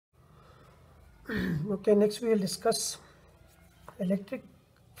Okay, next we will discuss electric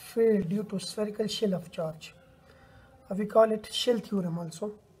field due to spherical shell of charge. We call it shell theorem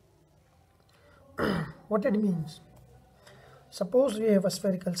also. What it means? Suppose we have a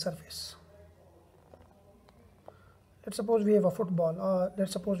spherical surface. Let's suppose we have a football, or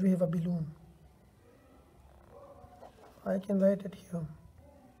let's suppose we have a balloon. I can write it here.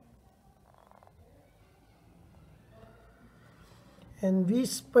 And we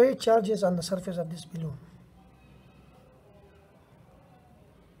spray charges on the surface of this balloon.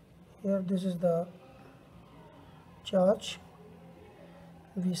 Here, this is the charge.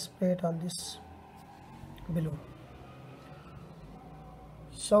 We spray it on this balloon.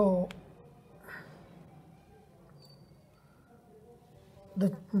 So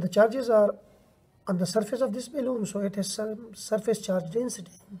the charges are on the surface of this balloon, so it has some surface charge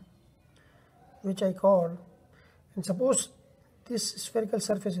density, which I call, and suppose this spherical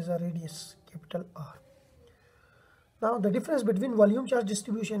surface is a radius capital R. Now the difference between volume charge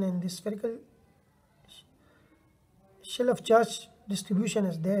distribution and the spherical shell of charge distribution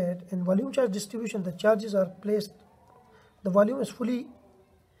is that in volume charge distribution the charges are placed, the volume is fully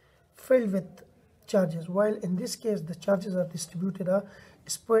filled with charges, while in this case the charges are distributed or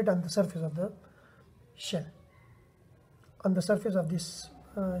spread on the surface of the shell, on the surface of this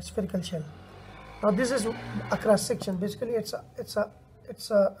spherical shell. Now this is a cross section. Basically it's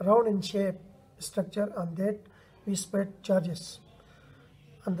a round in shape structure, on that we spread charges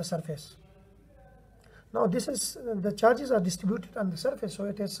on the surface. Now this is the charges are distributed on the surface, so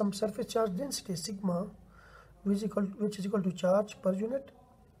it has some surface charge density sigma, which is equal to charge per unit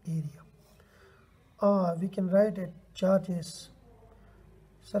area. We can write it charges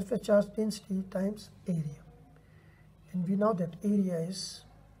surface charge density times area, and we know that area is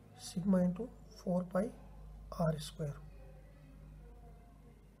sigma into 4 pi r square.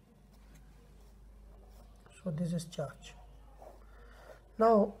 So this is charge.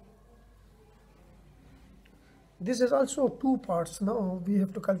 Now this is also two parts. Now we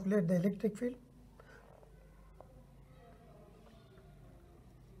have to calculate the electric field.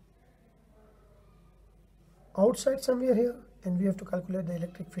 Outside somewhere here, and we have to calculate the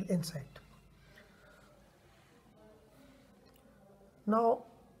electric field inside. Now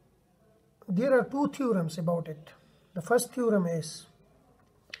there are two theorems about it. The first theorem is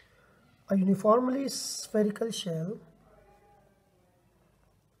a uniformly spherical shell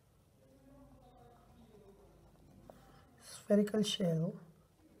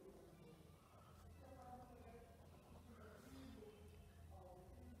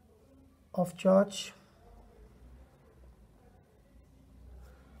of charge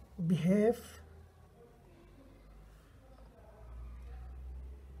behave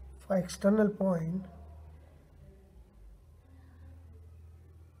for external point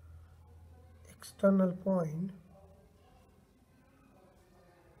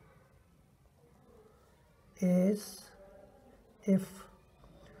is if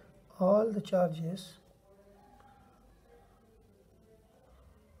all the charges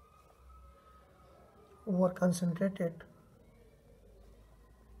were concentrated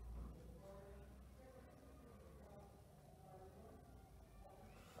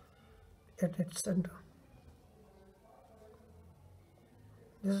at its center.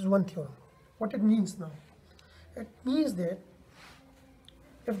 This is one theorem. What it means now? It means that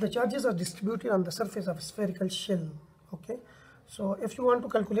if the charges are distributed on the surface of a spherical shell, okay, so if you want to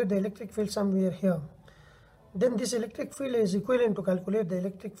calculate the electric field somewhere here, then this electric field is equivalent to calculate the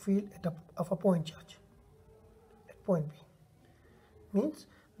electric field of a point charge at point B. Means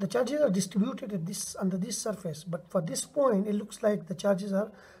the charges are distributed at this under this surface, but for this point it looks like the charges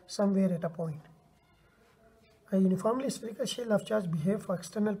are somewhere at a point. A uniformly spherical shell of charge behave for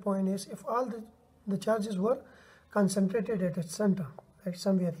external point is if all the charges were concentrated at its center, like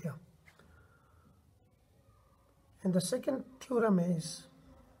somewhere here. And the second theorem is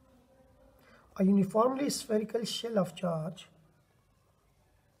a uniformly spherical shell of charge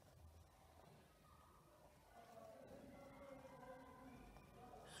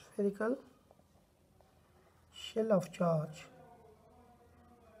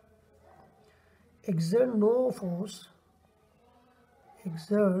exert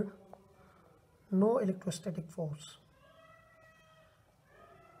no electrostatic force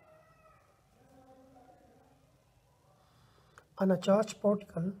on a charged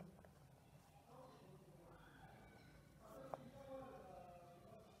particle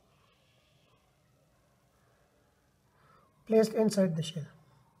placed inside the shell.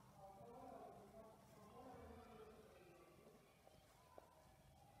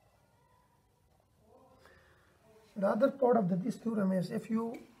 The other part of this theorem is if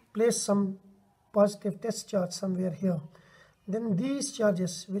you place some positive test charge somewhere here, then these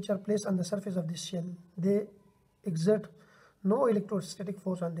charges which are placed on the surface of this shell, they exert no electrostatic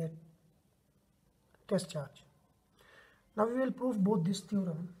force on their test charge. Now we will prove both this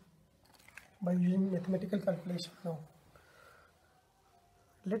theorem by using mathematical calculation. Now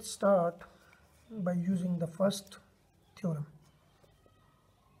let's start by using the first theorem.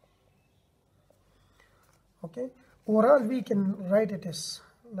 Okay, overall we can write it as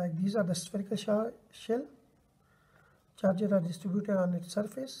like these are the spherical shell, charges are distributed on its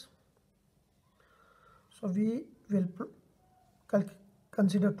surface. So we will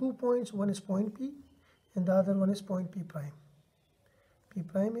consider 2 points, one is point P and the other one is point P prime. P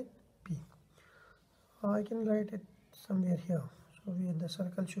prime and P. I can write it somewhere here. So the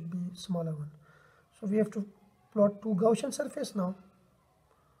circle should be smaller one. So we have to plot two Gaussian surface now.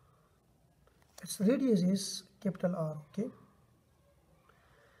 Its radius is capital R. Okay.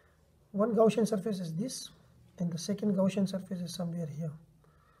 One Gaussian surface is this, and the second Gaussian surface is somewhere here,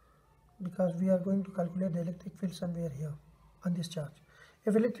 because we are going to calculate the electric field somewhere here on this charge.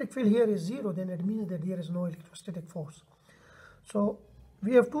 If electric field here is 0, then it means that there is no electrostatic force. So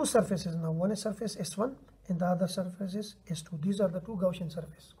we have two surfaces now. One is surface S1 and the other surface is S2. These are the two Gaussian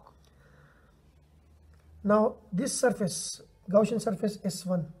surfaces. Now this surface, Gaussian surface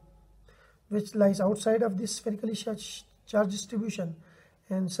S1, which lies outside of this spherically charged charge distribution,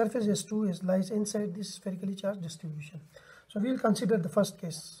 and surface S2 lies inside this spherically charged distribution. So we will consider the first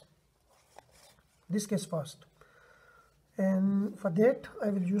case, this case first, and for that I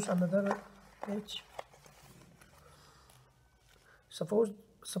will use another page. Suppose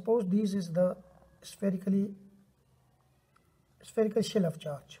this is the spherical shell of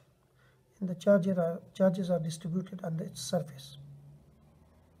charge, and the charges are distributed on its surface,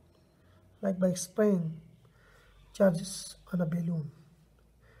 like by spraying charges on a balloon.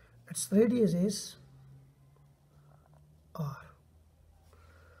 Its radius is R.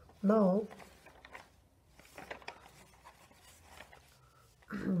 Now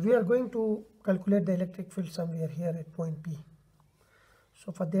we are going to calculate the electric field somewhere here at point P.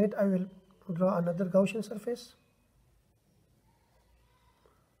 So for that I will draw another Gaussian surface,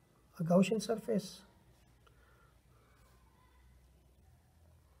 a Gaussian surface.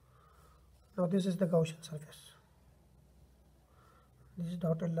 Now this is the Gaussian surface. This is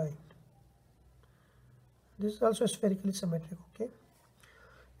dotted line. This is also spherically symmetric, okay?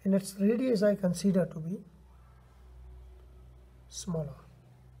 And its radius I consider to be smaller.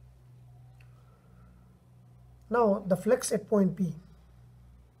 Now the flux at point P.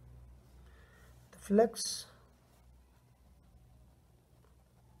 The flux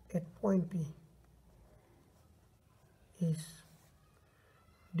at point P is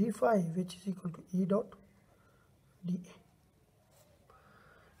d phi, which is equal to E dot dA.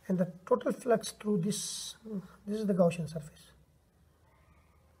 And the total flux through this is the Gaussian surface.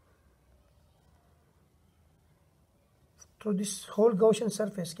 Through this whole Gaussian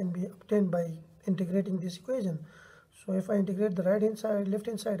surface can be obtained by integrating this equation. So if I integrate the right hand side, left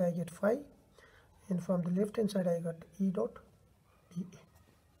hand side, I get phi, and from the left hand side I got E dot dA.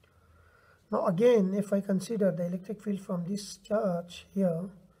 Now again, if I consider the electric field from this charge here,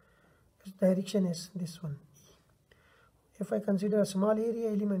 its direction is this one. If I consider a small area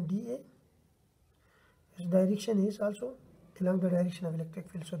element dA, its direction is also along the direction of electric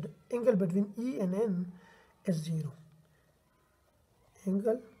field. So the angle between E and N is 0.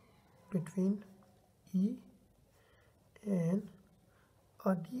 Angle between E and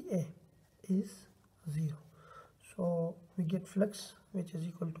dA is 0. So we get flux which is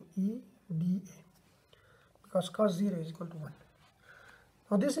equal to E dA, because cos 0 is equal to 1.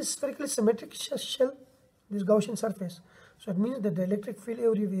 Now this is spherically symmetric shell, this Gaussian surface. So it means that the electric field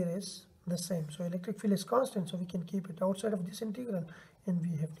everywhere is the same. So electric field is constant, so we can keep it outside of this integral, and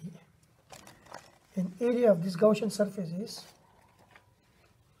we have dA. And area of this Gaussian surface is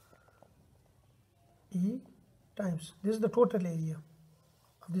E times, this is the total area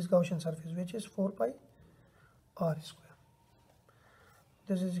of this Gaussian surface, which is 4 pi R square.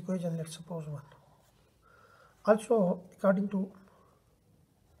 This is equation, let's suppose 1. Also, according to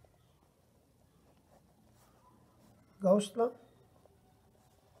Gauss Law,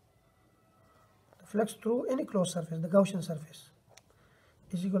 the flux through any closed surface, the Gaussian surface,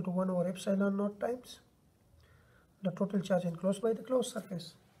 is equal to 1 over epsilon naught times the total charge enclosed by the closed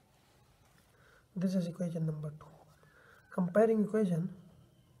surface. This is equation number 2. Comparing equation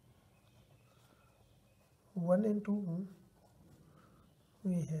 1 and 2,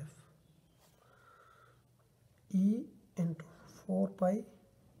 we have E into 4 pi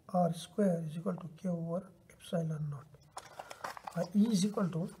R square is equal to Q over epsilon naught. E is equal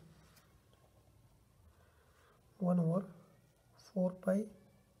to 1 over 4 pi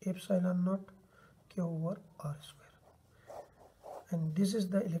epsilon naught q over r square, and this is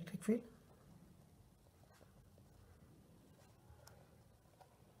the electric field.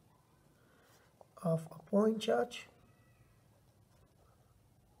 Of a point charge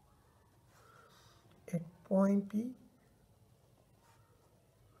at point P,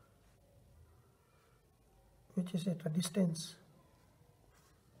 which is at a distance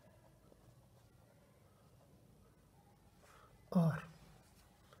r.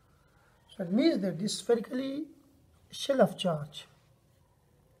 So it means that this spherically shell of charge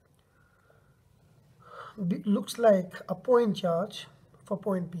looks like a point charge for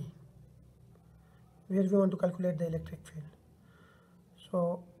point P, where we want to calculate the electric field.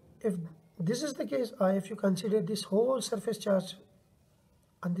 So if this is the case, if you consider this whole surface charge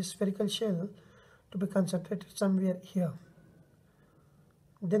on this spherical shell to be concentrated somewhere here,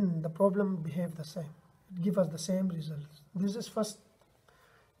 then the problem behave the same. It gives us the same results. This is first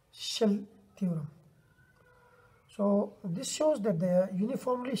shell theorem. So this shows that the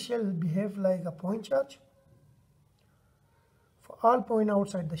uniformly shell behave like a point charge for all point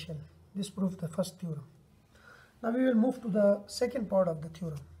outside the shell. This proves the first theorem. Now we will move to the second part of the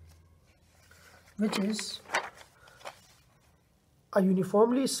theorem, which is a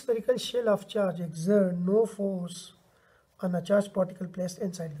uniformly spherical shell of charge exert no force on a charged particle placed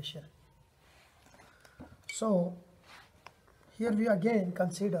inside the shell. So here we again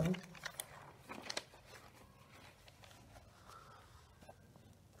consider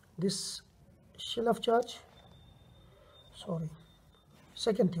this shell of charge,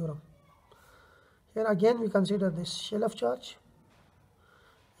 second theorem. Here again we consider this shell of charge,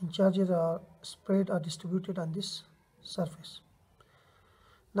 and charges are spread or distributed on this surface.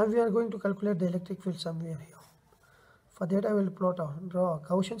 Now we are going to calculate the electric field somewhere here. For that I will draw a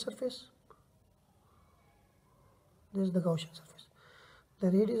Gaussian surface. This is the Gaussian surface. The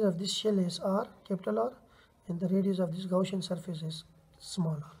radius of this shell is r, capital R, and the radius of this Gaussian surface is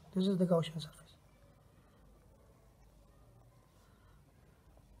small r. This is the Gaussian surface.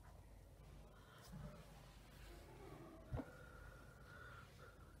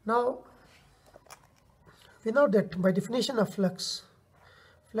 Now we know that by definition of flux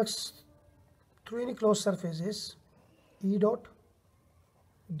through any closed surface is E dot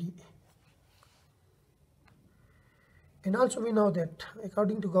dA. And also we know that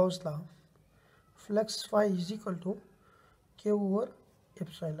according to Gauss law, flux phi is equal to Q over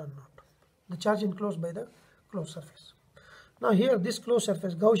epsilon naught, the charge enclosed by the closed surface. Now here this closed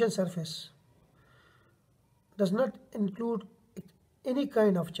surface, Gaussian surface, does not include any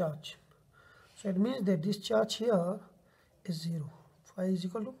kind of charge. So it means that this charge here is 0. Phi is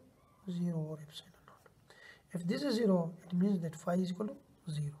equal to 0 over epsilon naught. If this is 0, it means that phi is equal to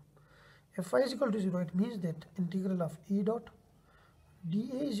 0. If phi is equal to 0, it means that integral of E dot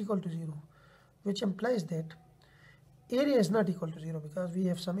dA is equal to 0, which implies that area is not equal to 0 because we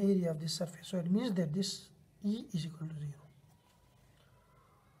have some area of this surface. So it means that this E is equal to 0.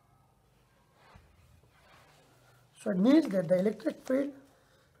 So it means that the electric field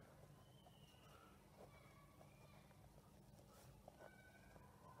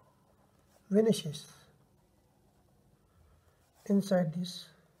vanishes inside this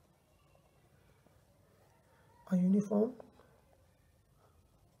a uniform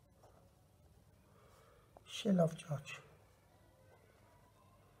shell of charge.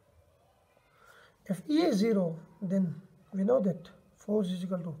 If E is 0, then we know that force is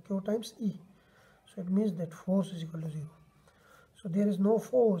equal to Q times E. So it means that force is equal to 0. So there is no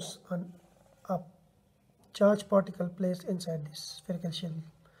force on a charged particle placed inside this spherical shell.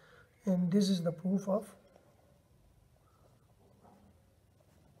 And this is the proof of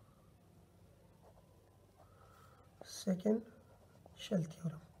second shell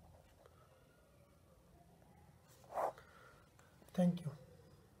theorem. Thank you.